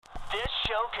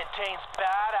show contains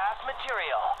badass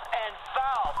material and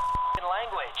foul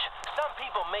language. Some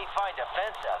people may find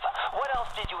offensive. What else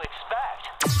did you expect?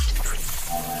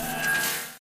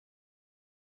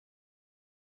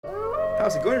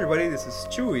 How's it going, everybody? This is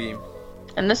Chewy.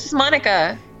 And this is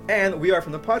Monica. And we are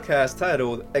from the podcast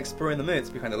titled Exploring the Myths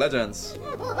Behind the Legends,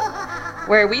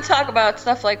 where we talk about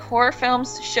stuff like horror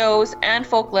films, shows, and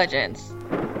folk legends.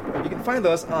 You can find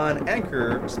us on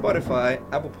Anchor, Spotify,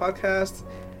 Apple Podcasts,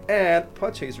 and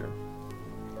Podchaser.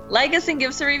 Like us and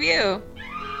give us a review.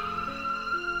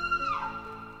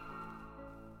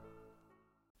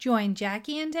 Join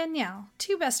Jackie and Danielle,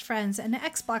 two best friends and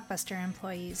ex-Blockbuster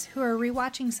employees who are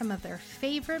rewatching some of their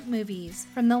favorite movies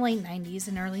from the late 90s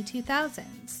and early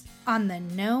 2000s on the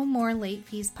No More Late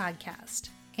Fees podcast.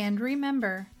 And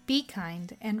remember, be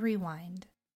kind and rewind.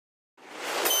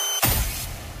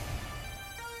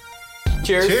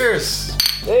 Cheers. Cheers.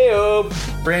 Hey-o.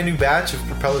 Brand new batch of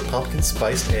Propeller Pumpkin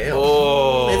Spiced Ale.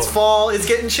 Oh. It's fall. It's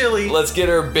getting chilly. Let's get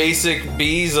our basic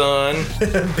bees on.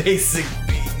 Basic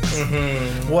bees.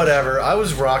 Mm-hmm. Whatever. I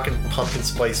was rocking pumpkin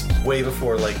spice way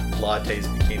before like lattes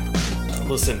became cool.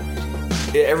 Listen,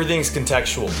 everything's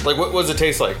contextual. Like, what does it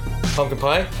taste like? Pumpkin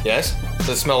pie? Yes. Does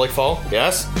it smell like fall?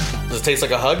 Yes. Does it taste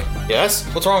like a hug? Yes.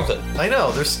 What's wrong with it? I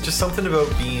know. There's just something about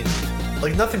being,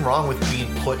 like, nothing wrong with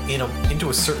being put into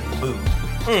a certain mood.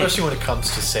 Especially when it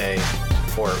comes to, say,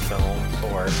 horror film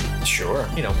or, sure,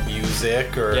 you know,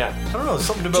 music or, yeah. I don't know,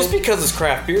 something about... Just because it's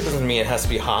craft beer doesn't mean it has to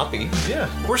be hoppy. Yeah.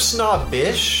 We're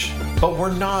snobbish, but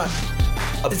we're not...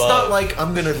 Above. It's not like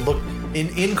I'm going to look...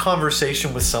 In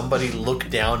conversation with somebody, look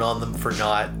down on them for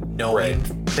not knowing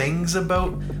things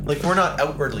about... Like, we're not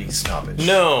outwardly snobbish.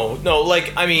 No,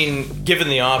 like, I mean, given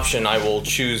the option, I will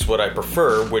choose what I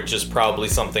prefer, which is probably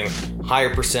something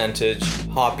higher percentage,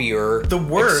 hoppier, the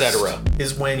worst etc.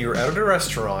 is when you're out at a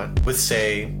restaurant with,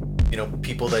 say, you know,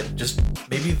 people that just...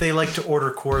 Maybe they like to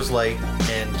order Coors Light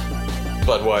and...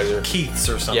 Budweiser. Keith's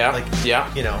or something. Yeah, like,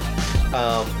 yeah. You know.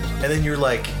 And then you're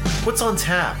like, what's on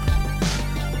tap?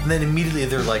 And then immediately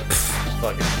they're like,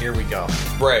 fuck it, here we go.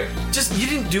 Right. Just, you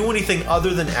didn't do anything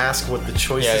other than ask what the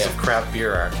choices of craft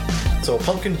beer are. So a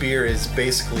pumpkin beer is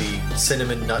basically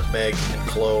cinnamon, nutmeg, and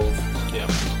clove. Yeah.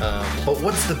 But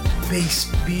what's the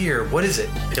base beer? What is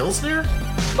it? Pilsner?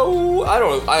 Oh, I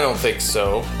don't think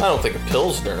so. I don't think a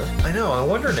Pilsner. I know, I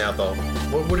wonder now though.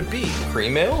 What would it be?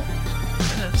 Cream ale?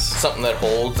 Yes. Something that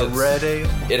holds. A red ale?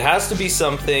 It has to be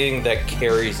something that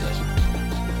carries it.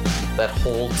 That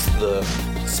holds the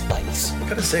spice. I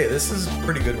gotta say, this is a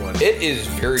pretty good one. It is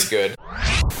very good.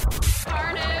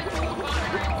 Started. 7,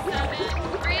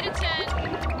 3 to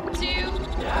 10, 2,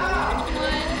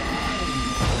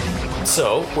 1.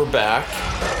 So, we're back.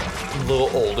 A little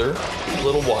older, a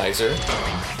little wiser.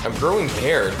 I'm growing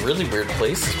hair in really weird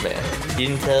places, man. You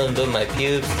didn't tell him about my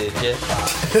pubes, did you?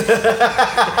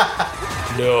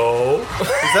 No.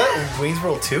 Is that Wayne's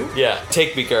World 2? Yeah,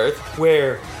 take me, Garth.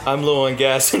 Where? I'm low on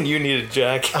gas and you need a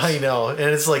jacket. I know, and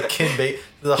it's like Kim Kim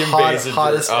hottest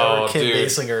oh, ever Kim dude.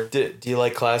 Basinger. Do you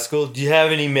like classical? Do you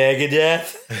have any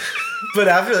Megadeth? But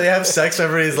after they have sex,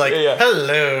 everybody's like,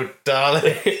 hello,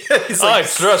 darling. He's like, I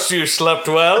trust you slept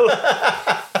well.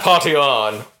 Potty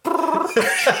on.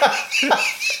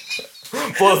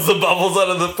 Blows the bubbles out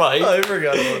of the pipe. I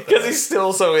forgot about that. Because he's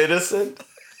still so innocent.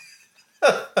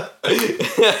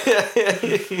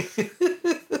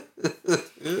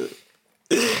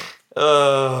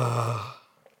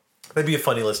 That'd be a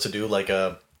funny list to do, like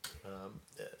a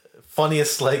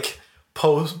funniest like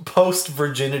post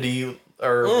virginity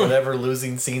or whatever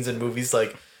losing scenes in movies,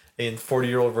 like in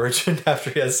 40-Year-Old Virgin after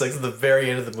he has sex at the very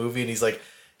end of the movie, and he's like,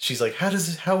 she's like,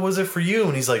 how was it for you?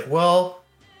 And he's like, well.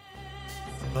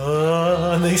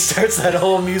 And then he starts that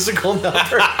whole musical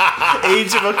number,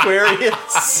 Age of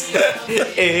Aquarius.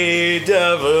 Age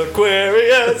of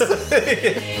Aquarius.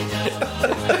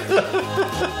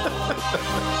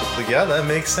 But yeah, that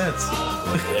makes sense.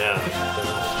 Yeah.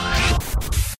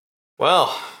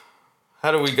 Well,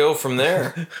 how do we go from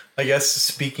there? I guess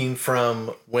speaking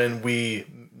from when we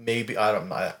maybe I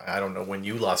don't know when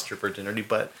you lost your virginity,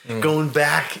 but going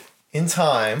back in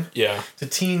time, to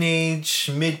teenage,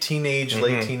 mid-teenage,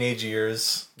 late teenage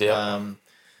years, the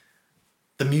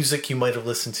music you might have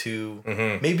listened to,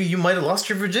 maybe you might have lost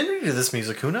your virginity to this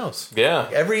music. Who knows? Yeah.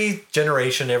 Every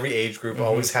generation, every age group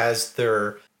always has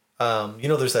their,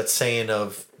 there's that saying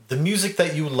of the music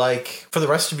that you like for the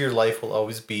rest of your life will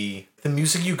always be the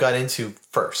music you got into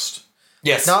first.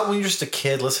 Yes. Not when you're just a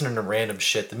kid listening to random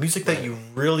shit. The music that you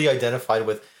really identified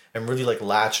with and really like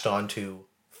latched onto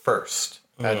first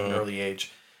at an early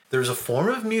age. There's a form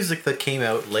of music that came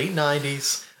out late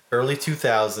 90s, early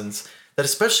 2000s that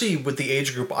especially with the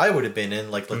age group I would have been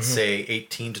in, like let's say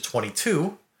 18 to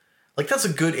 22, like that's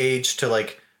a good age to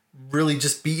like really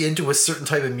just be into a certain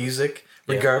type of music,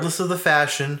 regardless of the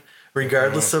fashion,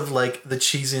 regardless of like the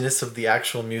cheesiness of the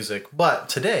actual music. But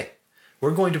today,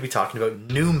 we're going to be talking about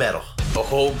nu metal.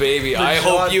 Oh, baby. I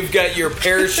hope you've got your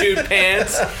parachute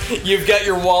pants. You've got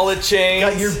your wallet chains.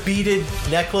 Got your beaded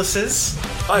necklaces.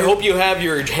 I hope you have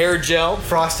your hair gel.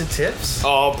 Frosted tips.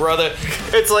 Oh, brother.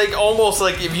 It's like almost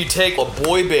like if you take a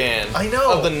boy band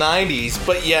of the 90s,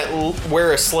 but yet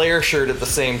wear a Slayer shirt at the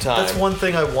same time. That's one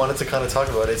thing I wanted to kind of talk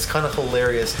about. It's kind of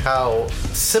hilarious how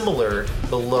similar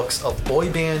the looks of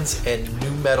boy bands and nu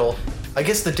metal. I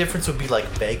guess the difference would be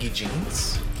like baggy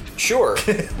jeans. Sure.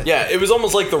 Yeah, it was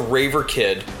almost like the raver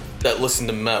kid that listened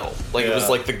to metal. Like it was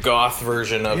like the goth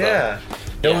version of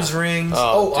nose rings.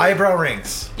 Eyebrow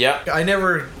rings. Yeah. I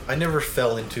never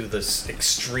fell into this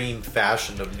extreme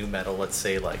fashion of nu metal. Let's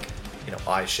say like, you know,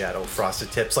 eyeshadow,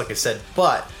 frosted tips, like I said.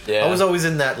 But I was always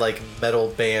in that like metal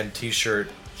band t-shirt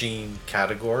jean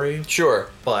category.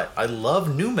 Sure. But I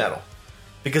love nu metal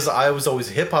because I was always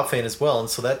a hip hop fan as well, and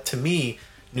so that to me,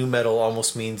 nu metal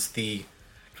almost means the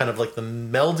kind of like the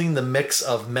melding the mix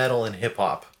of metal and hip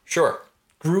hop. Sure.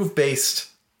 Groove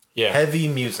based, heavy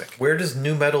music. Where does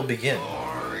nu metal begin?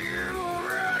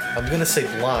 I'm gonna say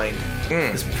Blind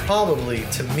is probably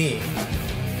to me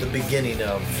the beginning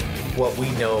of what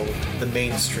we know the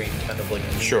mainstream kind of like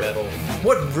nu metal.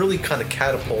 What really kind of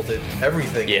catapulted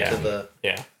everything into the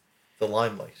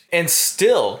limelight. And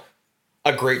still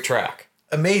a great track.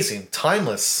 Amazing,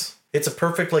 timeless. It's a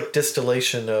perfect like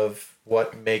distillation of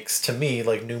what makes to me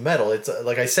like nu metal. It's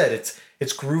like I said,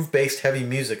 it's groove based heavy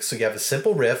music. So you have a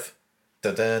simple riff,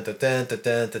 right?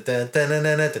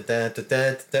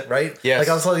 Yes. Like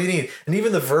that's all you need. And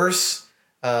even the verse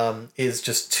is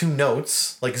just two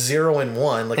notes, like 0 and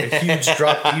 1, like a huge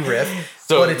drop D riff.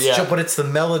 So, but it's the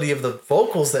melody of the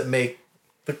vocals that make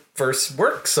the verse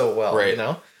work so well. Right. You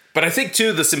know. But I think,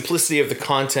 too, the simplicity of the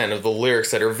content of the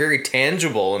lyrics that are very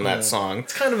tangible in that song.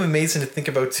 It's kind of amazing to think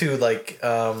about, too. Like,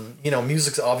 you know,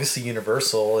 music's obviously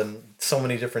universal and so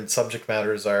many different subject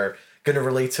matters are going to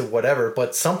relate to whatever.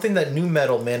 But something that nu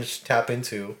metal managed to tap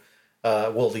into,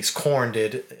 well, at least Korn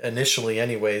did initially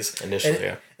anyways. And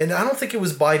I don't think it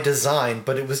was by design,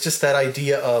 but it was just that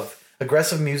idea of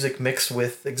aggressive music mixed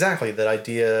with exactly that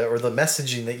idea or the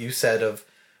messaging that you said of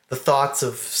the thoughts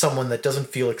of someone that doesn't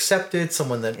feel accepted,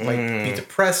 someone that might be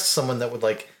depressed, someone that would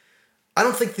like... I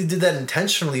don't think they did that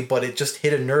intentionally, but it just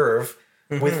hit a nerve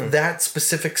with that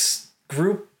specific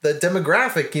group, that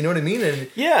demographic, you know what I mean? And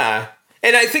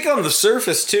and I think on the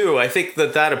surface, too, I think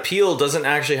that appeal doesn't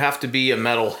actually have to be a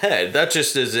metal head. That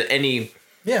just is any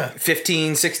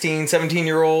 15, 16,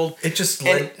 17-year-old. It just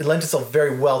lent itself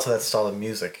very well to that style of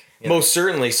music. Most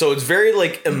certainly. So it's very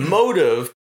like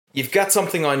emotive. You've got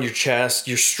something on your chest,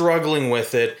 you're struggling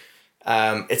with it.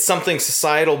 It's something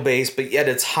societal based, but yet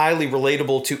it's highly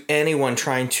relatable to anyone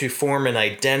trying to form an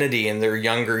identity in their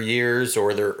younger years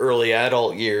or their early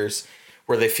adult years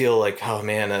where they feel like, oh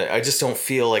man, I just don't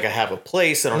feel like I have a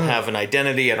place. I don't have an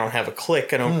identity. I don't have a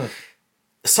clique.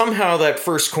 Somehow that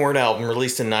first Korn album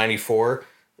released in 94,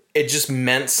 it just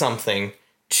meant something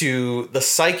to the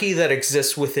psyche that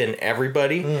exists within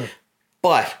everybody.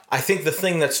 But I think the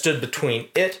thing that stood between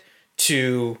it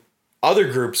to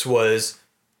other groups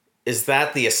is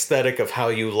that the aesthetic of how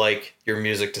you like your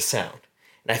music to sound.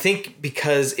 And I think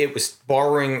because it was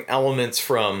borrowing elements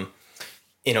from,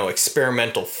 you know,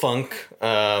 experimental funk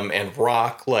and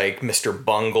rock like Mr.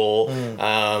 Bungle,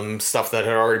 stuff that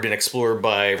had already been explored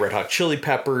by Red Hot Chili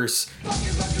Peppers.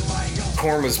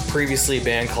 Korn was previously a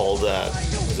band called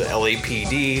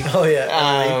LAPD. Oh yeah,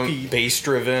 LAPD. Bass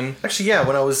driven. Actually, yeah.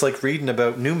 When I was like reading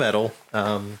about nu metal,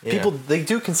 people they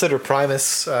do consider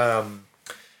Primus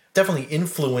definitely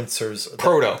influencers.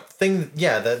 Proto thing,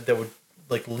 that would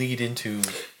like lead into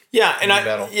and nu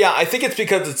metal. I think it's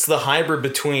because it's the hybrid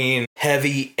between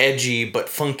heavy, edgy, but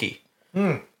funky.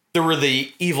 There were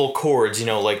the evil chords, you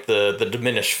know, like the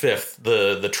diminished fifth,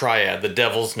 the triad, the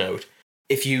devil's note.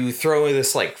 If you throw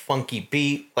this like funky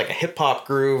beat, like a hip hop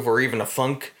groove or even a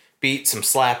funk beat, some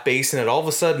slap bass in it, all of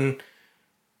a sudden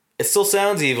it still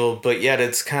sounds evil, but yet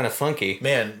it's kind of funky.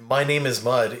 Man, My Name is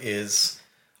Mud is,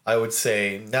 I would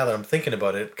say, now that I'm thinking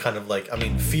about it, kind of like, I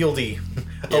mean, Fieldy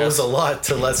owes a lot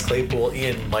to Les Claypool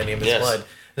in My Name is Mud.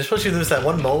 And especially there's that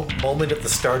one moment at the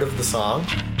start of the song.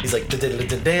 He's like,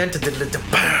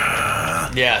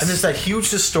 yes. And there's that huge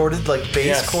distorted like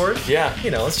bass chord. Yeah.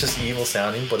 You know, it's just evil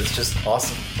sounding, but it's just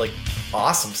awesome, like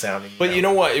awesome sounding. But you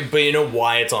know what? But you know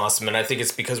why it's awesome, and I think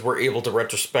it's because we're able to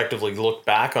retrospectively look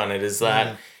back on it. Is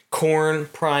that Korn,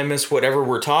 Primus, whatever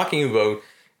we're talking about,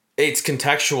 it's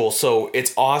contextual, so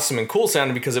it's awesome and cool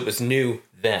sounding because it was new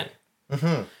then.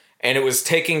 Mm-hmm. And it was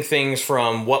taking things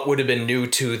from what would have been new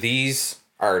to these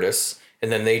artists,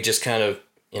 and then they just kind of,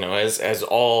 as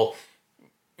all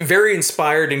very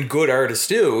inspired and good artists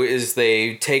do, is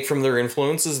they take from their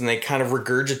influences and they kind of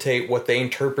regurgitate what they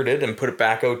interpreted and put it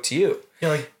back out to you. Yeah,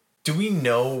 like, do we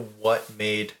know what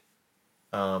made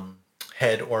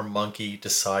Head or Monkey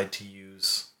decide to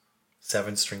use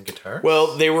 7-string guitar?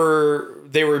 Well, they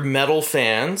were metal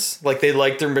fans. Like, they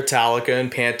liked their Metallica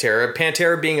and Pantera.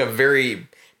 Pantera being a very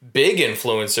big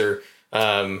influencer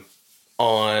on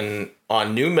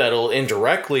nu metal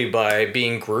indirectly by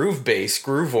being groove-based,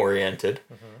 groove-oriented,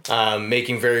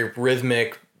 making very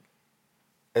rhythmic,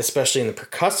 especially in the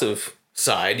percussive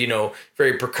side,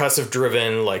 very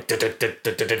percussive-driven, like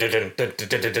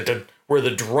where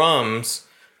the drums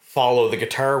follow the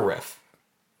guitar riff.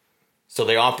 So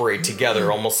they operate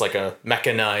together almost like a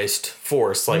mechanized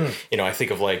force. Like, I think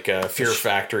of like Fear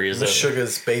Factory as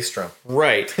Meshuggah's bass drum.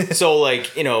 Right. So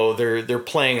like, they're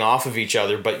playing off of each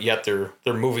other, but yet they're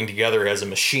moving together as a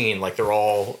machine. Like they're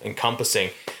all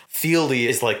encompassing. Fieldy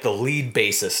is like the lead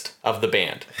bassist of the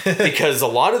band because a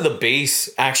lot of the bass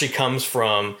actually comes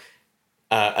from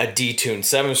a detuned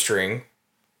 7-string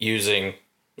using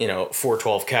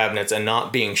 412 cabinets and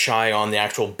not being shy on the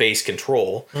actual bass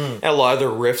control. And a lot of their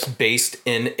riffs based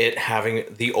in it having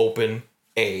the open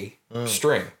A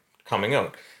string coming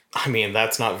out. I mean,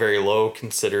 that's not very low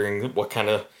considering what kind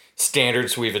of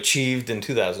standards we've achieved in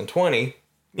 2020,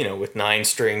 with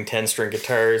 9-string, 10-string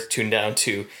guitars tuned down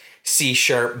to C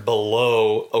sharp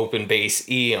below open bass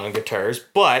E on guitars.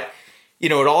 But,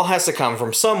 it all has to come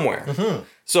from somewhere.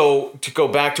 So to go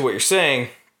back to what you're saying,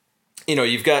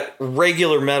 you've got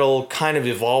regular metal kind of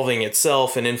evolving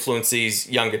itself and influence these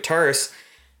young guitarists.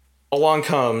 Along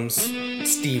comes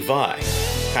Steve Vai,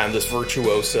 kind of this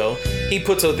virtuoso. He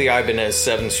puts out the Ibanez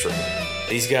 7-string.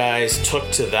 These guys took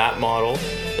to that model.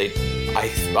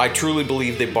 I truly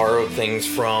believe they borrowed things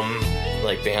from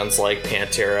like bands like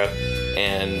Pantera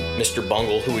and Mr.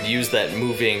 Bungle, who would use that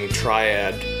moving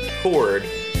triad chord,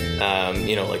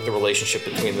 like the relationship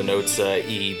between the notes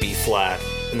E, B flat,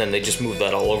 and then they just move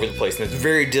that all over the place. And it's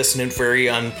very dissonant, very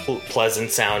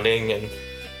unpleasant sounding, and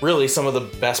really some of the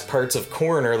best parts of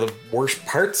Korn are the worst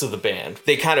parts of the band.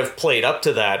 They kind of played up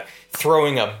to that,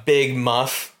 throwing a big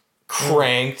muff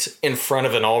cranked in front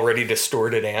of an already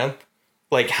distorted amp.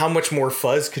 Like, how much more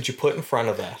fuzz could you put in front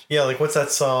of that? Yeah, like what's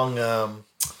that song?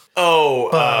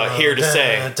 Here to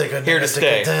Stay. Here to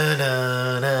Stay.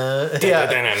 Yeah,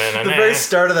 the very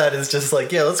start of that is just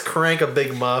like, let's crank a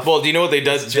big muff. Well, do you know what they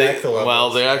did? They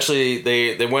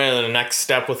went to the next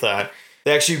step with that.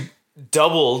 They actually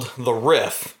doubled the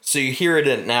riff, so you hear it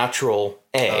in natural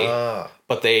A,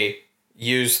 but they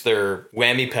used their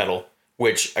whammy pedal,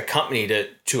 which accompanied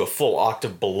it to a full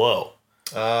octave below.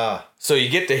 So you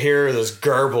get to hear this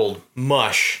garbled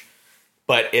mush,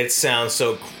 but it sounds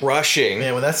so crushing.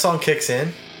 Man, when that song kicks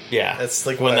in, that's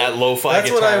like when that lo-fi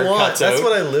guitar what I want. Cuts that's out.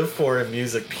 what I live for in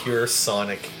music, pure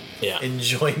sonic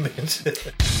enjoyment.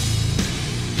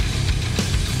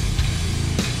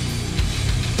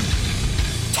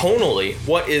 Tonally,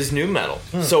 what is nu metal?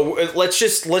 So let's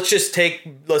just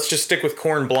stick with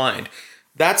Korn Blind.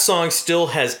 That song still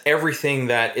has everything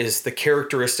that is the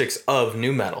characteristics of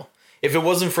nu metal. If it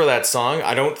wasn't for that song,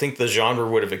 I don't think the genre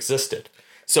would have existed.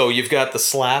 So you've got the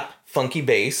slap, funky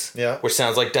bass, which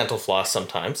sounds like dental floss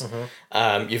sometimes.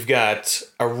 You've got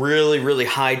a really, really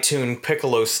high-tuned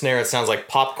piccolo snare. It sounds like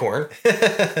popcorn.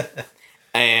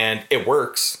 And it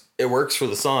works. It works for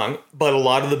the song. But a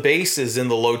lot of the bass is in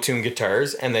the low-tuned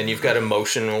guitars, and then you've got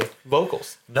emotional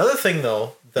vocals. Another thing,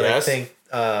 though, that I think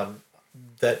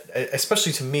that,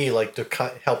 especially to me, like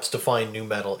helps define nu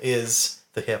metal is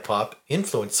the hip-hop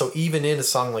influence. So even in a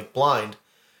song like Blind,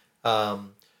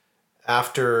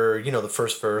 after, the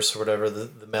first verse or whatever,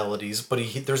 the melodies, but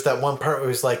there's that one part where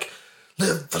he's like,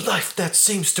 live the life that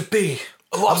seems to be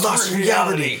a lost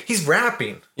reality. He's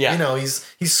rapping. Yeah.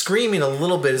 He's screaming a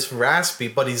little bit. It's raspy,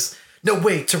 but he's no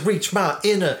way to reach my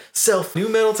inner self. Nu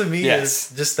metal to me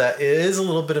is just that. It is a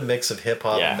little bit of mix of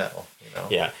hip-hop and metal.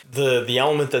 Yeah. The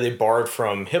element that they borrowed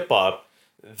from hip-hop,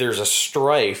 there's a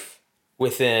strife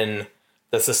within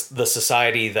the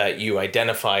society that you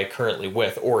identify currently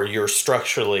with, or you're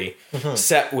structurally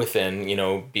set within,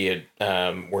 be it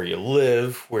where you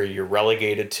live, where you're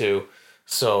relegated to.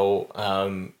 So,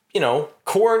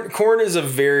 Korn is a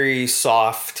very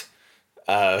soft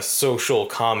social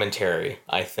commentary,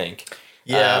 I think.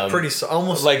 Yeah,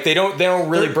 almost like they don't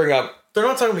really bring up. They're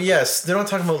not talking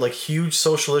about like huge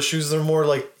social issues. They're more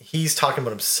like he's talking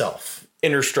about himself.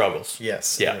 Inner struggles.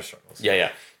 Yes. Yeah. Inner struggles.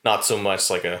 Yeah. Not so much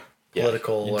like a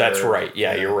political. That's right.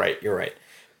 Yeah, you're right. You're right.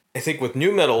 I think with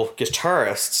new metal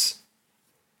guitarists,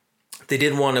 they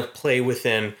didn't want to play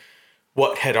within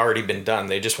what had already been done.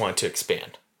 They just wanted to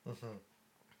expand.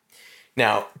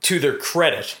 Now, to their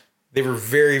credit, they were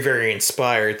very, very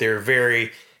inspired. They were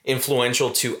very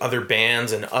influential to other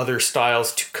bands and other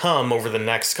styles to come over the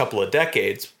next couple of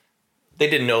decades. They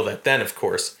didn't know that then, of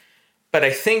course. But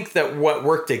I think that what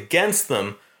worked against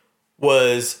them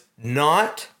was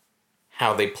not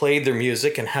how they played their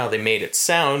music and how they made it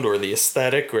sound or the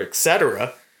aesthetic or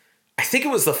etc. I think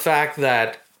it was the fact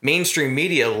that mainstream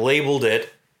media labeled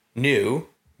it new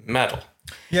metal.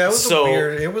 Yeah,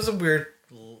 it was a weird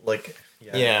like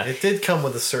it did come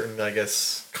with a certain, I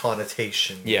guess,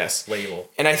 connotation. Yes. Label.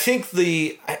 And I think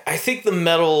the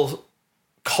metal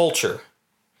culture,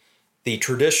 the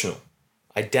traditional,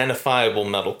 identifiable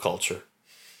metal culture,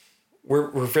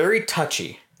 we're very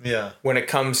touchy. Yeah. When it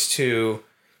comes to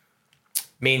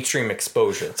mainstream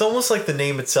exposure. It's almost like the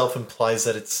name itself implies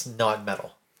that it's not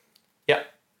metal. Yeah.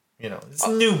 You know, it's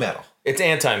new metal. It's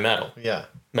anti-metal. Yeah.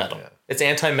 Metal. Yeah. It's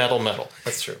anti-metal metal.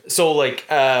 That's true. So like,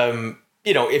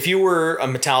 you know, if you were a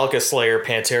Metallica, Slayer,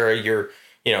 Pantera, you're,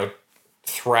 you know,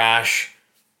 thrash,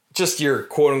 just your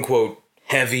quote unquote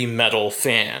heavy metal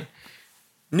fan.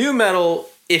 New metal,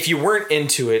 if you weren't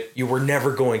into it, you were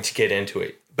never going to get into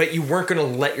it. But you weren't going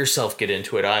to let yourself get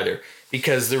into it either,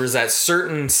 because there was that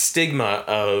certain stigma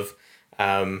of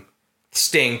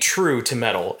staying true to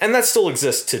metal. And that still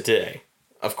exists today,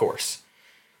 of course.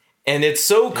 And it's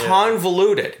so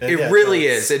convoluted. It really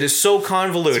is. It is so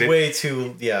convoluted. It's way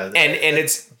too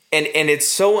and it's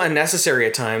so unnecessary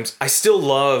at times. I still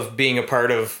love being a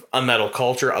part of a metal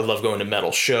culture. I love going to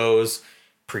metal shows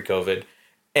pre-COVID.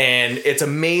 And it's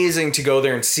amazing to go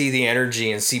there and see the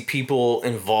energy and see people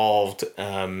involved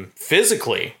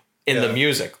physically in the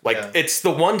music. Like it's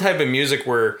the one type of music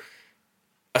where,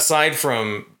 aside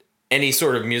from any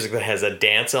sort of music that has a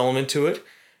dance element to it,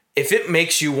 if it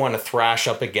makes you want to thrash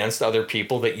up against other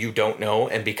people that you don't know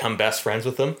and become best friends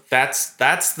with them, that's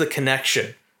the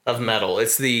connection of metal.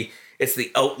 It's the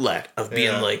outlet of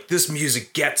being like, this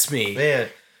music gets me. Man,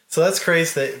 so that's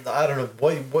crazy. That I don't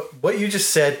know what you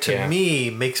just said to me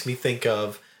makes me think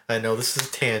of. I know this is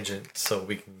a tangent, so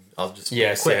I'll just be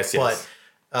quick. But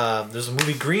there's a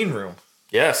movie, Green Room.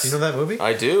 Yes, you know that movie?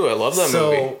 I do. I love that movie.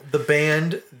 So the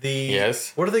band,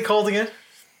 what are they called again?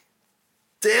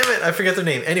 Damn it, I forget their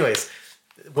name. Anyways,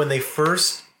 when they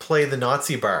first play the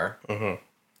Nazi bar,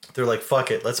 they're like,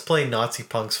 fuck it, let's play Nazi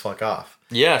Punks Fuck Off.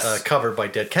 Yes. Covered by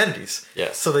Dead Kennedys.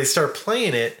 Yes. So they start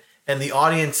playing it, and the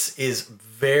audience is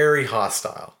very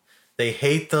hostile. They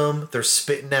hate them, they're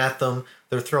spitting at them,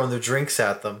 they're throwing their drinks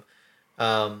at them.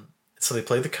 So they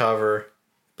play the cover,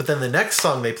 but then the next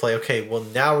song they play, okay, well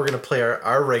now we're going to play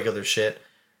our regular shit.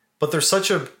 But they're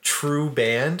such a true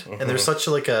band, and they're such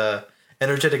like a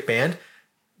energetic band,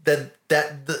 that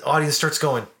the audience starts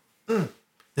going,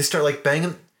 They start like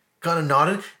banging, kind of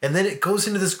nodding, and then it goes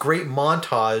into this great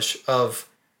montage of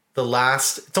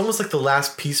it's almost like the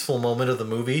last peaceful moment of the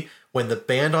movie when the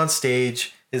band on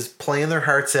stage is playing their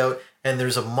hearts out and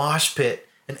there's a mosh pit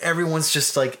and everyone's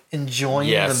just like enjoying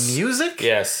the music.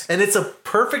 Yes. And it's a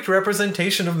perfect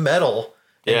representation of metal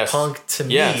and punk to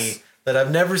me that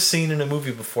I've never seen in a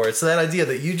movie before. It's that idea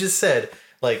that you just said,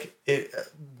 like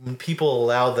when people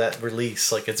allow that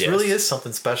release, like it really is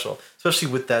something special, especially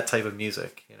with that type of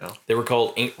music, you know. They were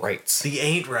called Ain't Rights. The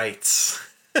Ain't Rights.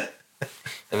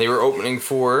 And they were opening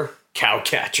for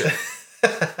Cowcatcher.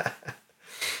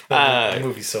 The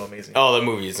movie's so amazing. Oh, the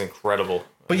movie is incredible.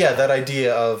 But yeah, that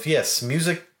idea of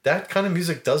music, that kind of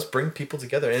music does bring people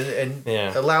together and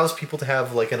allows people to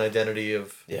have like an identity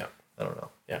of I don't know.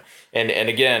 Yeah. And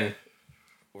again,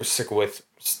 we're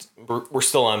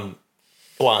still on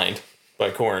Blind by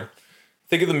Korn.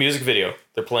 Think of the music video.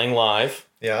 They're playing live.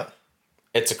 Yeah.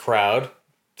 It's a crowd.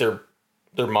 They're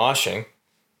moshing.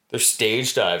 They're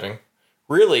stage diving.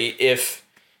 Really, if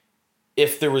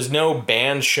there was no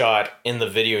band shot in the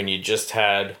video and you just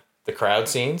had the crowd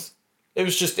scenes, it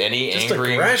was just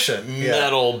angry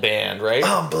metal band, right?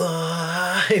 I'm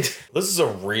blind. This is a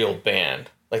real band.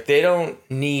 Like, they don't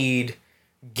need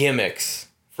gimmicks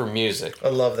for music. I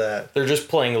love that. They're just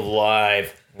playing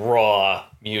live, raw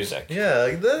music.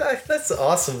 Yeah, that's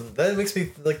awesome. That makes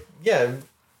me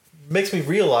makes me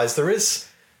realize there is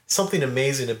something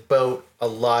amazing about a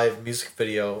live music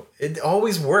video. It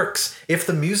always works. If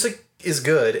the music is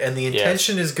good and the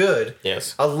intention is good,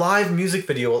 a live music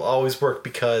video will always work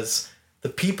because the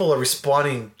people are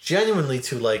responding genuinely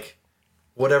to like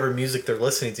whatever music they're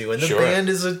listening to, and the band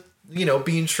is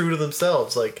being true to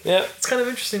themselves. Like, it's kind of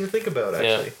interesting to think about,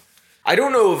 actually. I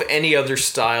don't know of any other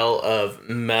style of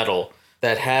metal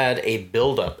that had a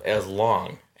build-up as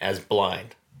long as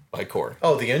Blind by Korn.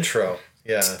 Oh, the intro.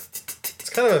 Yeah. It's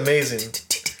kind of amazing.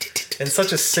 And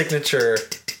such a signature.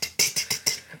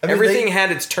 Everything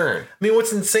had its turn. I mean,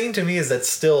 what's insane to me is that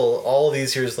still, all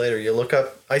these years later, you look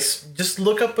up... just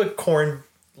look up a Korn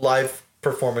live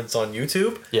performance on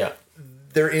YouTube. Yeah.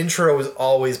 Their intro is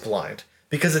always Blind.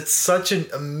 Because it's such an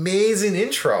amazing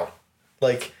intro.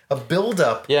 Like, a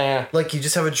build-up. Yeah. Like, you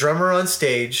just have a drummer on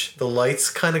stage, the lights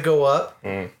kind of go up,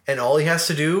 and all he has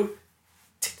to do...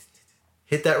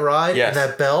 hit that ride and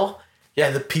that bell,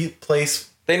 and the place...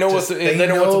 They know what's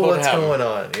going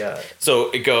on. Yeah. So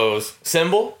it goes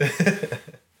cymbal,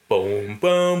 boom,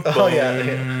 boom, boom. Oh yeah.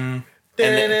 And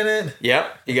then,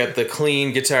 yep, you got the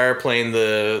clean guitar playing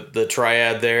the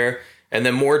triad there, and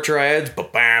then more triads,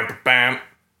 ba-bam, ba-bam.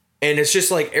 And it's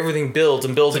just like everything builds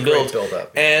and builds and builds. Build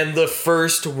up. And the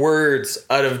first words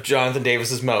out of Jonathan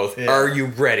Davis's mouth, "Are you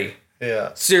ready?"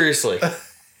 Yeah. Seriously.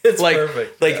 It's like,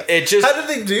 perfect. Like it just. How did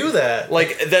they do that?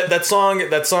 Like that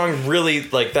song really,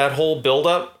 like that whole build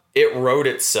up, it wrote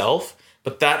itself.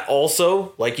 But that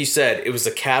also, like you said, it was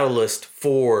a catalyst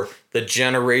for the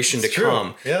generation to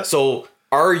come. Yeah. So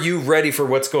are you ready for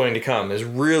what's going to come is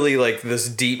really like this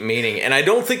deep meaning. And I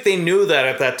don't think they knew that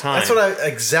at that time. That's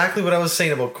exactly what I was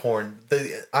saying about Korn.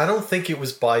 I don't think it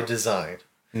was by design.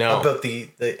 No. About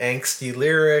the angsty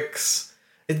lyrics.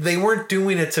 They weren't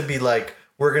doing it to be like,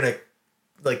 we're going to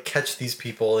like catch these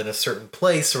people in a certain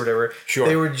place or whatever. Sure.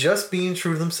 They were just being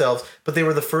true to themselves, but they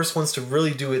were the first ones to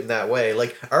really do it in that way.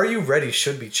 Like, Are You Ready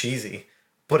should be cheesy,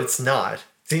 but it's not.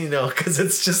 You know, because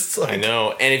it's just like... I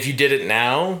know. And if you did it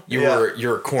now,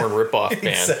 you're a Korn ripoff band.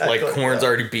 Exactly, like Korn's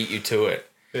already beat you to it.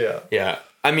 Yeah. Yeah.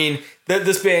 I mean,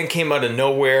 this band came out of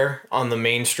nowhere on the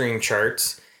mainstream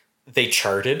charts. They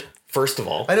charted, first of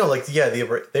all. I know, like, yeah, they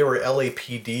were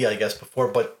LAPD, I guess, before,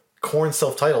 but Korn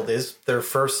self-titled is their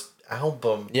first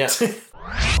album. Yeah.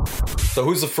 So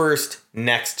who's the first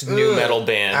next new metal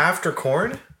band? After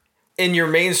Korn? In your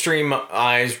mainstream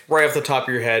eyes, right off the top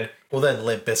of your head. Well, then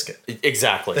Limp Bizkit.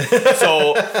 Exactly.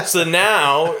 So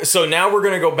now we're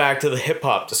going to go back to the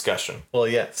hip-hop discussion. Well,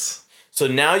 yes. So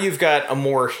now you've got a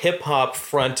more hip-hop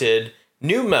fronted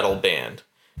new metal band.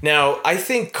 Now, I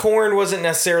think Korn wasn't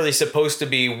necessarily supposed to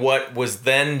be what was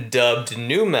then dubbed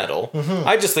new metal. Mm-hmm.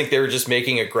 I just think they were just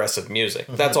making aggressive music.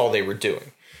 Mm-hmm. That's all they were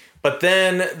doing. But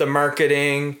then the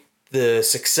marketing, the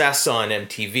success on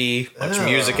MTV, Much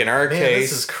Music in our case.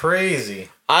 This is crazy.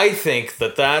 I think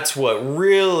that's what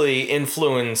really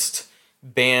influenced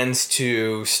bands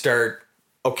to start,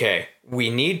 okay, we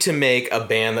need to make a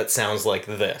band that sounds like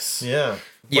this. Yeah.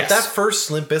 Yes. But that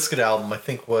first Limp Bizkit album, I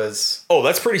think, was... Oh,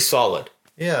 that's pretty solid.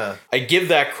 Yeah. I give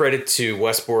that credit to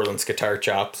Wes Borland's guitar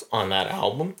chops on that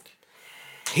album.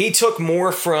 He took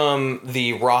more from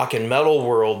the rock and metal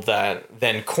world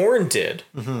than Korn did.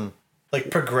 Mm-hmm.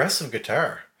 Like progressive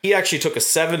guitar. He actually took a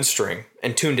 7-string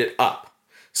and tuned it up.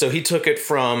 So he took it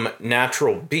from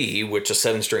natural B, which a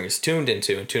 7-string is tuned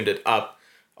into, and tuned it up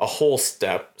a whole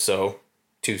step. So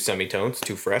 2 semitones,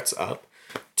 2 frets up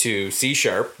to C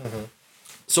sharp. Mm-hmm.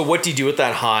 So what do you do with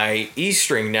that high E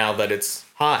string now that it's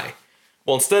high?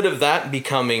 Well, instead of that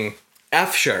becoming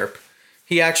F sharp,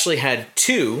 he actually had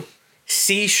 2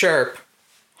 C sharp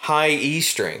high E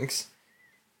strings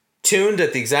tuned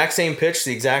at the exact same pitch,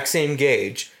 the exact same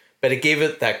gauge, but it gave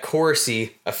it that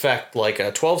chorusy effect like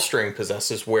a 12-string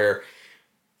possesses, where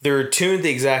they're tuned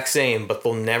the exact same, but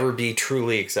they'll never be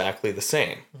truly exactly the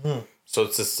same. Mm-hmm. So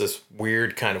it's just this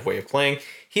weird kind of way of playing.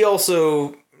 He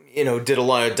also, did a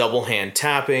lot of double hand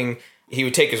tapping. He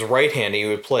would take his right hand and he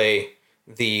would play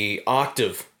the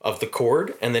octave of the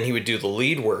chord, and then he would do the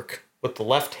lead work with the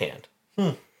left hand.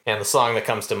 And the song that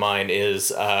comes to mind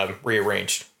is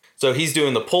Rearranged. So he's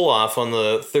doing the pull-off on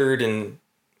the third and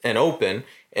open,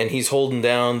 and he's holding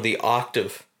down the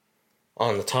octave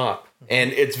on the top.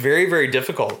 And it's very, very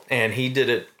difficult, and he did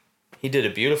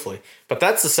it beautifully. But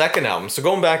that's the second album. So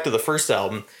going back to the first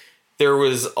album, there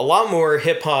was a lot more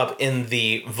hip-hop in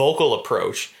the vocal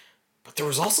approach, but there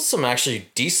was also some actually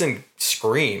decent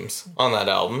screams on that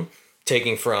album,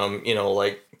 taking from,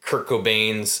 like Kurt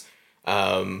Cobain's...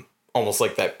 almost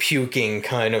like that puking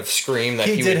kind of scream that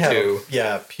he would do.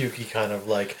 Yeah, pukey kind of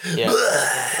like... Yeah.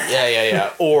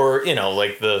 Yeah. Or,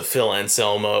 like the Phil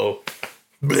Anselmo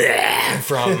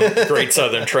from Great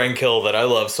Southern Trendkill that I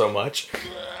love so much.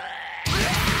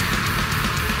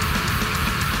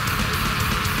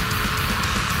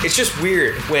 It's just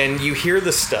weird when you hear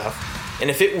the stuff, and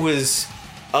if it was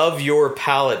of your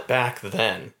palate back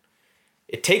then,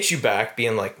 it takes you back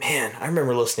being like, man, I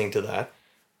remember listening to that.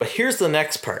 But here's the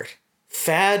next part.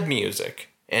 Fad music,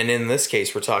 and in this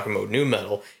case we're talking about new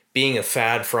metal, being a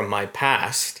fad from my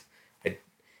past. I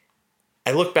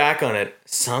I look back on it,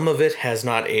 some of it has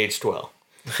not aged well.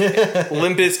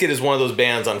 Limp Bizkit is one of those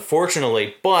bands,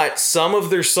 unfortunately, but some of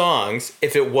their songs,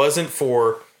 if it wasn't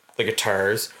for the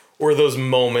guitars or those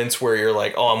moments where you're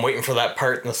like, oh, I'm waiting for that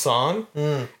part in the song,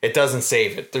 it doesn't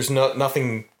save it. There's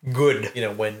nothing good. You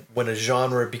know, when a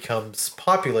genre becomes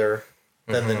popular,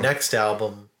 then the next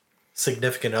album,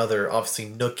 Significant Other, obviously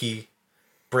Nookie,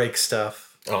 break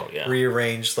stuff,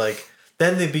 rearranged, like,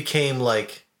 then they became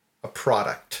like a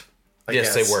product. I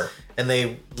guess they were. And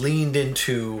they leaned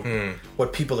into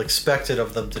what people expected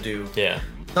of them to do. Yeah.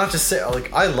 Not to say,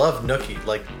 like, I love Nookie.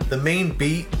 Like, the main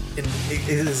beat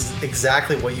is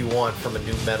exactly what you want from a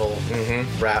new metal,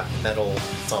 rap metal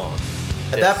song.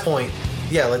 At that point,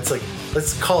 yeah,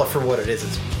 let's call it for what it is.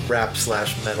 It's rap /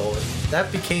 metal. And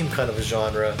that became kind of a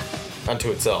genre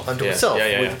Unto itself.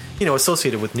 Yeah. With, you know,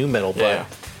 associated with new metal. But,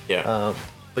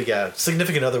 but yeah,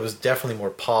 Significant Other was definitely more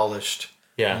polished.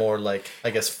 Yeah. More like, I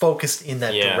guess, focused in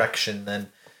that direction than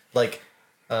like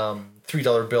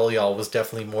 $3 Bill Y'all was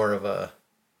definitely more of a,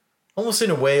 almost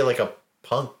in a way like a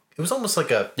punk. It was almost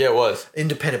like a it was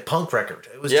independent punk record.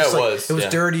 It was just like, it was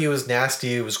dirty, it was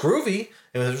nasty, it was groovy,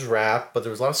 it was rap, but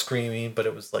there was a lot of screaming, but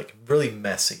it was like really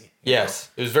messy. Yes,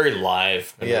 know? It was very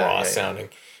live and raw sounding.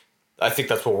 I think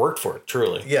that's what worked for it,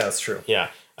 truly. Yeah, that's true. Yeah.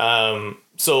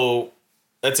 So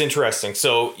that's interesting.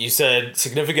 So you said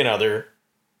Significant Other,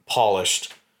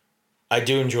 polished. I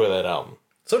do enjoy that album.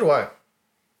 So do I.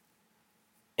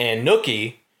 And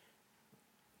Nookie,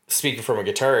 speaking from a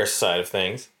guitarist side of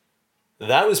things,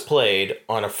 that was played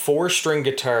on a 4-string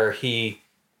guitar he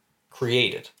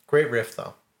created. Great riff,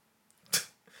 though.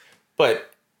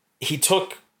 But he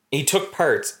took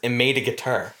parts and made a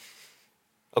guitar.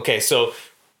 Okay, so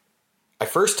I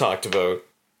first talked about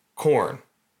Korn,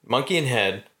 Monkey and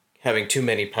Head having too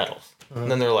many pedals.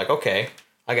 And then they're like, okay,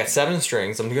 I got 7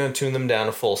 strings. I'm going to tune them down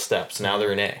to full steps. Now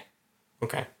they're in A.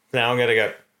 Okay. Now I'm going to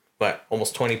get,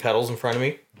 almost 20 pedals in front of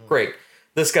me? Great.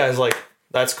 This guy's like,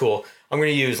 that's cool. I'm going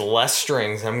to use less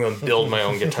strings. I'm going to build my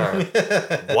own guitar.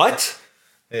 What?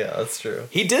 Yeah, that's true.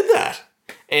 He did that.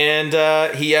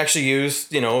 And he actually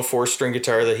used, a 4-string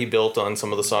guitar that he built on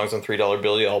some of the songs on $3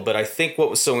 Bill Y'all. But I think what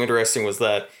was so interesting was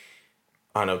that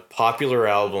on a popular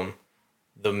album,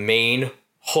 the main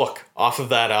hook off of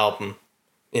that album,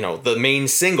 the main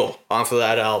single off of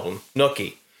that album,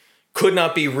 Nookie, could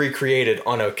not be recreated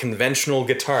on a conventional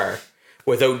guitar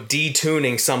without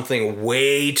detuning something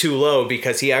way too low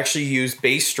because he actually used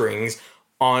bass strings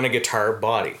on a guitar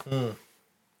body.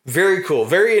 Very cool.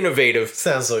 Very innovative.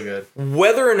 Sounds so good.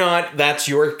 Whether or not that's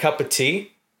your cup of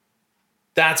tea,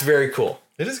 that's very cool.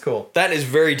 It is cool. That is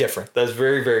very different. That's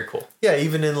very, very cool. Yeah,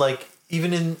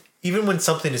 even when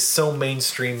something is so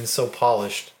mainstream and so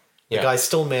polished, the guy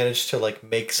still managed to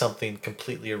make something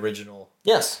completely original.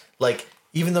 Yes.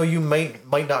 Even though you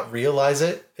might not realize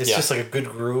it, it's just like a good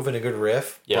groove and a good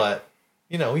riff. Yeah. But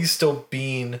he's still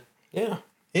being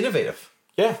innovative.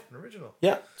 Yeah. And original.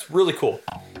 Yeah. It's really cool.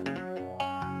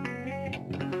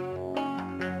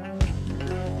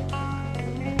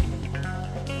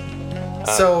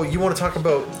 So you want to talk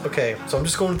about, so I'm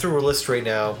just going through a list right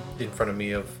now in front of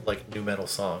me of new metal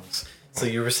songs. So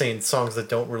you were saying songs that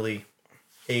don't really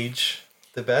age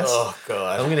the best. Oh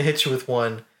God. I'm going to hit you with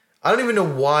one. I don't even know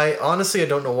why. Honestly, I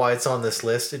don't know why it's on this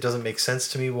list. It doesn't make sense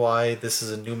to me why this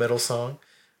is a new metal song.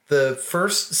 The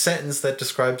first sentence that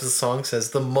describes the song says,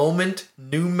 "The moment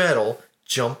new metal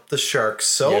jumped the shark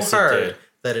so hard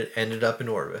that it ended up in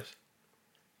orbit."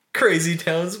 Crazy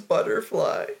Town's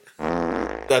Butterfly.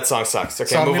 That song sucks. Okay,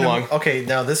 so move along. Okay,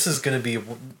 now this is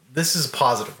a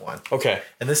positive one. Okay.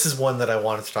 And this is one that I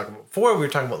wanted to talk about. Before we were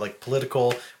talking about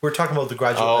political, we were talking about the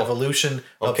gradual evolution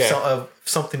of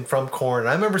something from Korn. And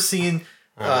I remember seeing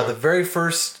the very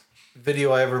first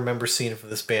video I ever remember seeing for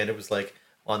this band. It was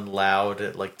on Loud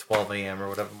at 12 a.m. or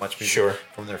whatever much music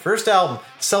from their first album,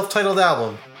 self-titled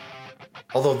album.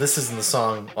 Although this isn't the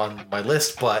song on my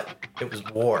list, but it was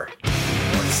War.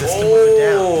 System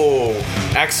Down.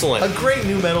 Excellent. A great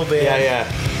new metal band. Yeah.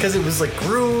 Because it was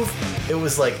groove, it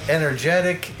was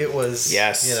energetic, it was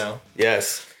Yes.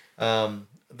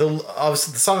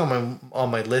 Obviously the song on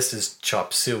my list is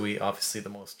Chop Suey, obviously the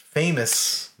most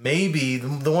famous, maybe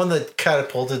the one that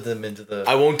catapulted them into the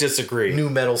I won't disagree. New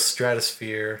metal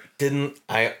stratosphere.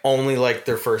 I only liked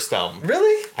their first album.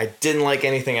 Really? I didn't like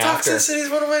anything after. Toxicity is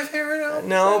one of my favorite albums.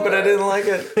 No, but I didn't like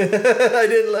it. I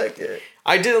didn't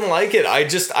like it.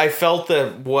 I felt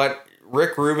that what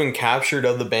Rick Rubin captured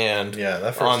of the band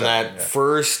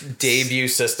first debut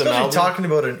System album. Talking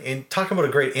about a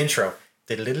great intro.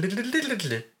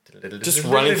 Just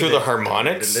running through the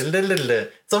harmonics.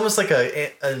 It's almost like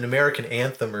an American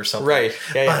anthem or something. Right.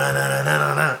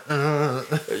 Yeah.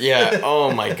 Yeah.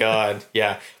 Oh my God.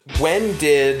 Yeah. When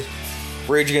did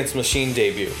Rage Against the Machine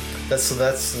debut? That's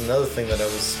another thing that I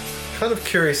was kind of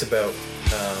curious about.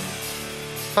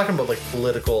 Talking about like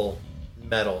political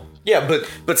metal. Yeah,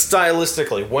 but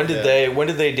stylistically, when did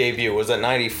they debut? Was that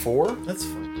 94? That's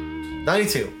fine.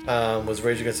 92 was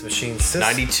Rage Against the Machine.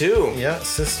 92. Yeah,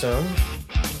 System.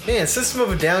 Man, System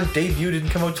of a Down debut didn't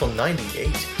come out till 98.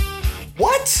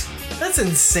 What? That's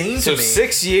insane to So me.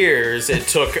 6 years it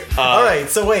took. All right,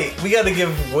 so wait, we got to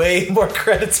give way more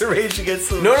credit to Rage Against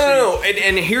the Machine. No.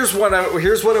 And here's what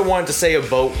I wanted to say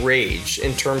about Rage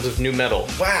in terms of new metal.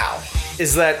 Wow.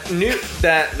 Is that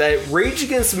that Rage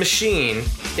Against the Machine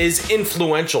is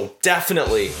influential,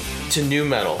 definitely, to new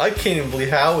metal. I can't even believe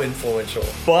how influential.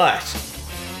 But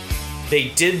they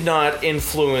did not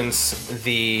influence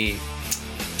the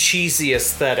cheesy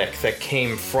aesthetic that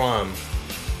came from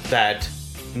that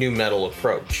new metal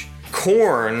approach.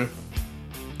 Korn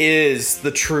is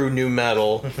the true new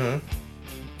metal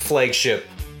flagship,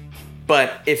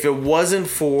 but if it wasn't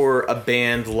for a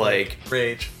band like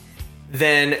Rage,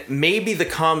 then maybe the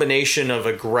combination of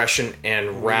aggression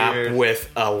and rap Weird. with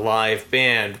a live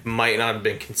band might not have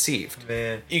been conceived.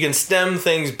 Man. You can stem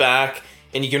things back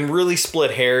and you can really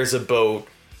split hairs about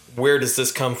where does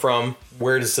this come from?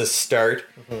 Where does this start?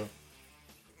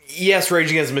 Yes, Rage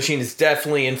Against the Machine is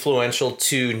definitely influential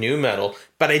to new metal,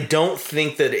 but I don't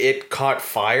think that it caught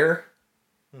fire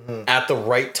at the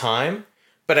right time.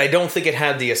 But I don't think it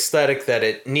had the aesthetic that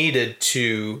it needed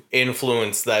to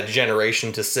influence that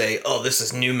generation to say, oh, this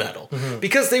is new metal.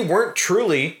 Because they weren't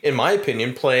truly, in my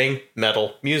opinion, playing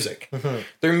metal music.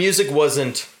 Their music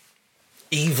wasn't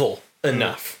evil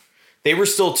enough. They were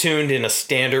still tuned in a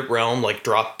standard realm like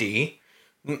drop D.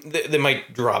 They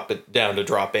might drop it down to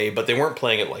drop A, but they weren't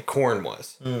playing it like Korn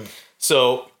was.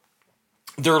 So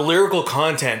their lyrical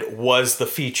content was the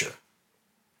feature,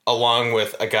 along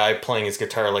with a guy playing his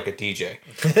guitar like a DJ.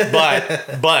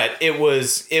 But it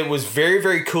was very,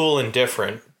 very cool and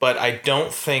different. But I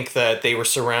don't think that they were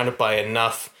surrounded by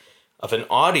enough of an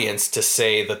audience to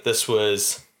say that this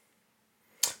was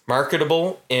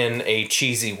marketable in a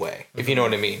cheesy way, if you know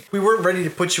what I mean. We weren't ready to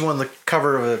put you on the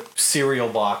cover of a cereal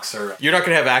box or You're not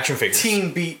going to have action figures.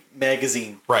 Teen Beat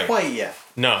magazine Right. quite yet.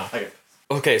 No.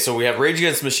 Okay. So we have Rage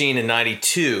Against the Machine in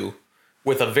 92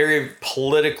 with a very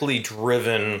politically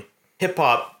driven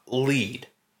hip-hop lead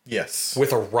Yes.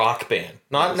 with a rock band,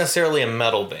 not necessarily a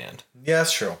metal band. Yeah,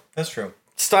 that's true. That's true.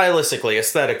 Stylistically,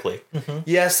 aesthetically,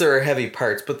 yes, there are heavy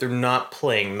parts, but they're not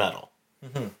playing metal.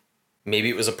 Maybe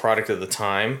it was a product of the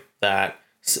time that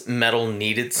metal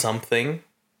needed something.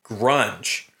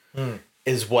 Grunge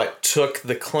is what took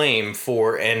the claim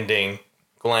for ending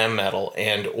glam metal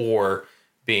and or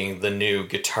being the new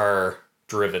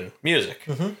guitar-driven music.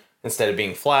 Instead of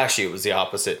being flashy, it was the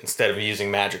opposite. Instead of using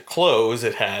magic clothes,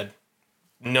 it had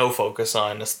no focus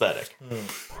on aesthetic.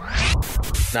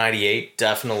 98,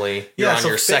 definitely. You're Yeah, on so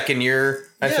your second year,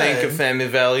 I think, of Family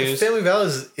Values. Family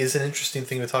Values is an interesting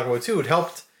thing to talk about too. It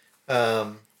helped,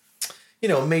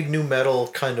 made new metal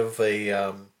kind of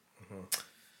a,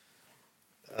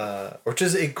 or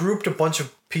just it grouped a bunch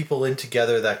of people in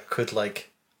together that could like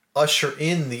usher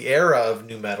in the era of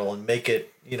new metal and make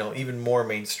it, even more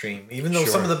mainstream. Even though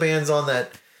some of the bands on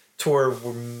that tour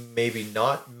were maybe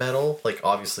not metal, like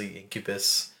obviously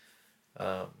Incubus,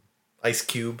 Ice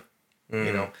Cube,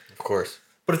 Of course.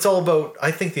 But it's all about,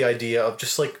 I think, the idea of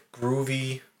just like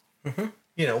groovy,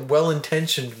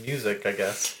 well-intentioned music, I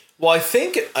guess. Well, I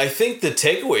think the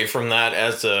takeaway from that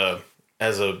as a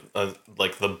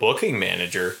like the booking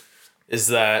manager is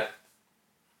that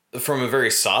from a very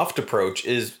soft approach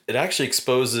is it actually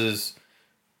exposes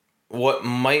what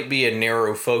might be a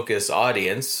narrow focus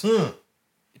audience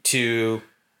to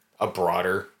a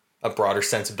broader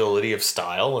sensibility of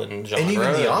style and genre. And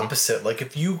even the opposite. Like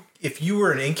if you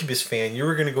were an Incubus fan, you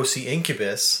were going to go see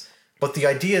Incubus, but the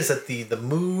idea is that the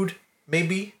mood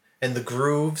maybe and the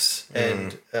grooves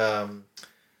and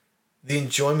the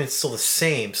enjoyment's still the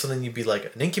same. So then you'd be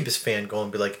like an Incubus fan going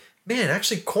and be like, man,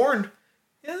 actually Korn,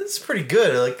 yeah, this is pretty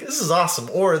good. Like, this is awesome.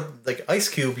 Or like Ice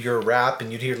Cube, you're a rap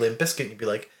and you'd hear Limp Bizkit and you'd be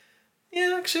like,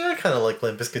 yeah, actually I kind of like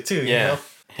Limp Bizkit too. Yeah.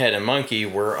 Head and Monkey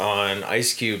were on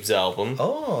Ice Cube's album.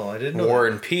 Oh, I didn't know War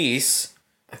that. and Peace.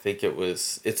 I think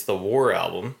it's the War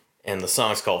album. And the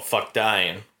song's called Fuck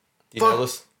Dying. Do you know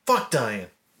this? Fuck Dying.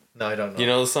 No, I don't know. You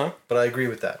know the song? But I agree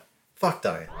with that. Fuck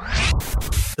Dying.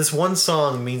 This one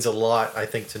song means a lot, I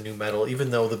think, to new metal,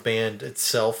 even though the band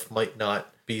itself might not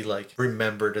be like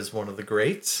remembered as one of the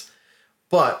greats.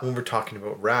 But when we're talking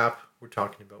about rap, we're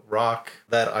talking about rock,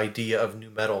 that idea of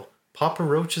new metal. Papa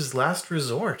Roach's Last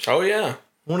Resort. Oh, yeah.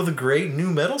 One of the great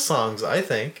new metal songs, I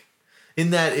think.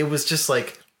 In that it was just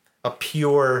like a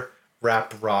pure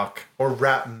rap rock or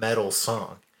rap metal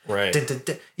song. Right. Dun, dun,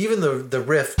 dun. Even the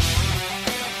riff.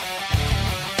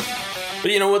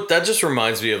 But you know what? That just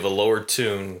reminds me of a lower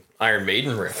tune Iron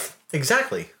Maiden riff.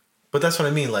 Exactly. But that's what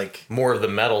I mean, like... More of the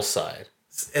metal side.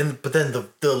 But then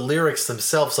the lyrics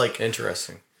themselves, like...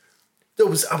 Interesting. I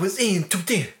was in too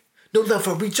deep. No love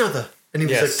for each other. And he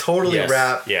was like totally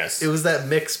rap. Yes. It was that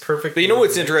mix perfect. But you know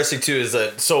what's interesting too is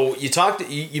that, so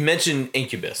you mentioned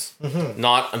Incubus,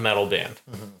 not a metal band.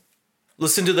 Mm-hmm.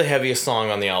 Listen to the heaviest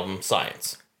song on the album,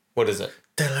 Science. What is it?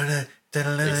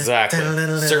 Exactly.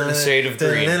 Certain Shade of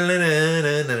Green.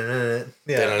 And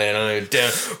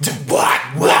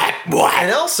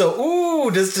also,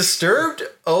 does Disturbed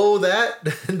owe that?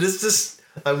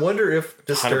 I wonder if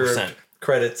Disturbed 100%.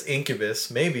 credits Incubus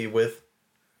maybe with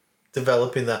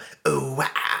developing the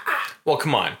Well,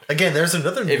 come on. Again, there's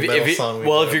another new metal song.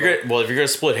 If you're gonna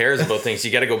split hairs about things,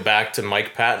 you got to go back to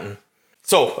Mike Patton.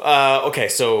 So, okay,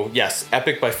 so yes,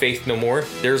 Epic by Faith No More.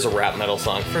 There's a rap metal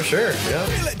song for sure. Yeah.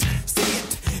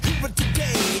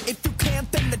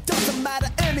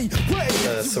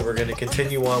 So we're going to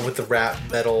continue on with the rap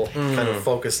metal kind of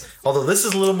focus. Although this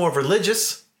is a little more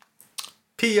religious.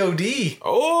 POD.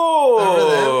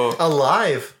 Oh,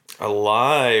 Alive.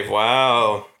 Alive.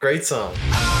 Wow. Great song.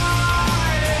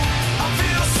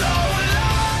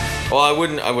 Well, I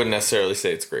wouldn't necessarily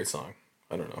say it's a great song.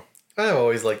 I don't know. I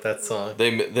always liked that song.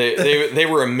 They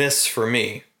were a miss for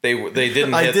me. They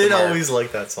didn't. I hit did the mark. always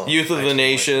like that song. Youth of the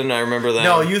Nation. I remember that.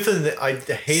 No, I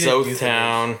hated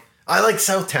Southtown. I like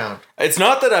Southtown. It's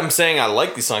not that I'm saying I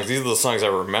like these songs. These are the songs I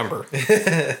remember.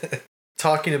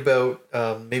 Talking about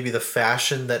maybe the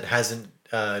fashion that hasn't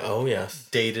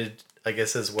dated, I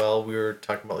guess, as well. We were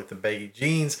talking about like the baggy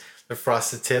jeans, the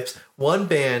frosted tips. One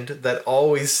band that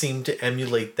always seemed to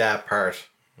emulate that part.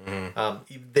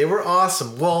 They were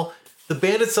awesome. Well, the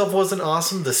band itself wasn't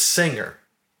awesome. The singer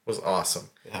was awesome.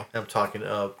 Yeah. I'm talking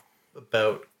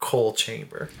about Coal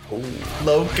Chamber. Ooh.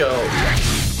 Loco.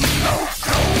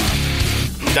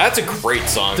 That's a great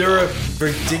song. They're a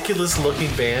ridiculous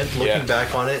looking band. Looking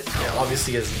back on it,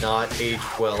 obviously has not aged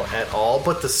well at all.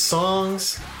 But the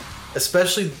songs,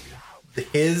 especially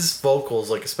his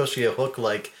vocals, like especially a hook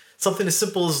like something as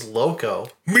simple as Loco.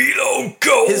 Me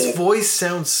Loco! His voice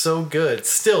sounds so good.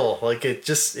 Still, like it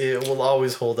will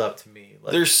always hold up to me.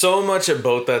 Like, there's so much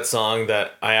about that song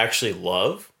that I actually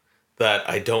love that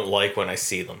I don't like when I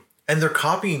see them. And they're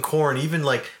copying Korn, even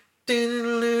like... And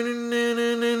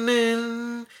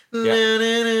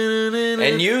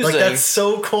using... Like that's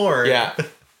so Korn. Yeah.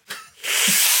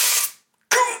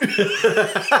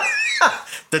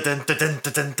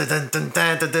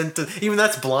 Even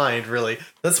that's Blind, really.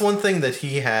 That's one thing that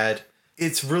he had.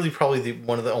 It's really probably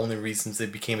one of the only reasons they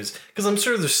became his... Because I'm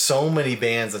sure there's so many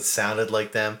bands that sounded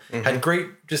like them. Had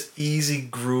great, just easy,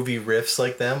 groovy riffs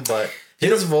like them. But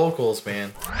his vocals,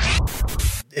 man.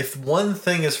 If one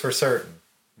thing is for certain,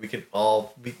 we can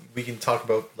talk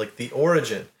about like the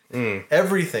origin.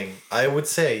 Everything, I would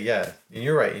say, yeah. And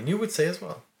you're right. And you would say as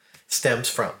well. Stems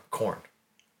from Korn.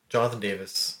 Jonathan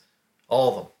Davis. All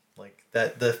of them. Like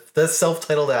that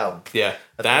self-titled album. Yeah.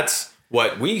 That's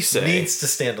what we say. Needs to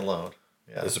stand alone.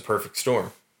 Yeah. Is a perfect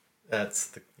storm. That's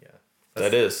the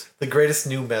greatest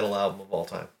new metal album of all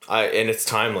time. And it's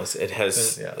timeless.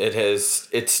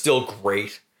 It's still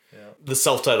great. Yeah. The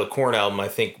self-titled Korn album, I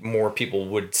think more people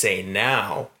would say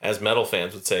now, as metal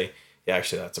fans would say, yeah,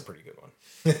 actually that's a pretty good one.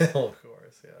 Of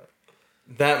course, yeah.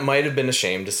 That might have been a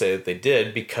shame to say that they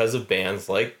did because of bands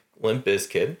like Limp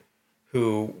Bizkit,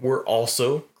 who were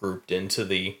also grouped into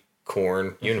the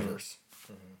Korn universe.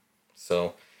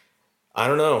 So, I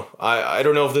don't know. I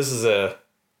don't know if this is a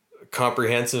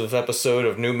comprehensive episode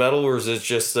of new metal or is it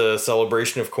just a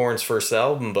celebration of Korn's first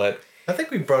album, but... I think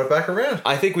we brought it back around.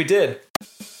 I think we did.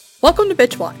 Welcome to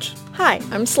Bitch Watch. Hi,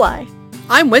 I'm Sly.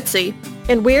 I'm Witsy.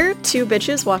 And we're two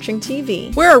bitches watching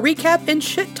TV. We're a recap and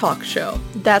shit talk show.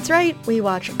 That's right. We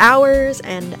watch hours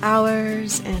and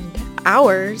hours and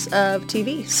hours of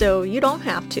TV, so you don't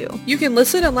have to. You can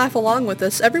listen and laugh along with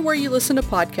us everywhere you listen to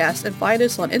podcasts and find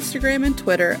us on Instagram and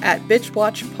Twitter at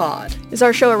BitchWatchPod. Is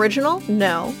our show original?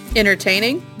 No.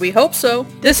 Entertaining? We hope so.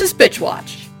 This is Bitch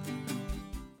Watch.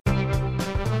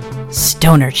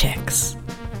 Stoner Chicks.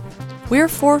 We're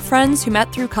four friends who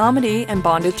met through comedy and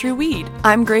bonded through weed.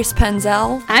 I'm Grace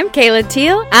Penzel. I'm Kayla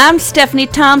Teal. I'm Stephanie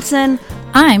Thompson.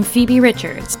 I'm Phoebe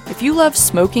Richards. If you love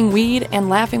smoking weed and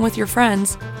laughing with your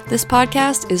friends, this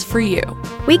podcast is for you.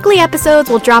 Weekly episodes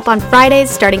will drop on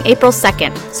Fridays starting April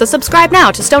 2nd, so subscribe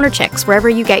now to Stoner Chicks wherever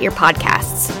you get your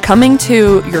podcasts. Coming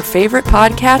to your favorite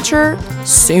podcatcher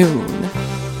soon.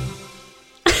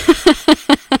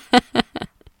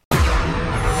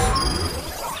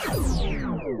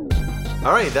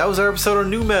 Alright, that was our episode on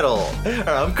New Metal.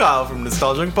 I'm Kyle from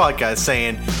Nostalgia Podcast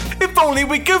saying, if only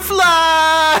we could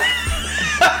fly!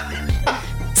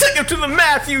 Take him to the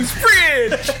Matthews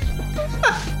Bridge!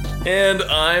 And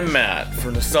I'm Matt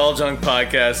from Nostalgia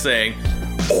Podcast saying,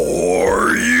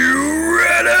 are you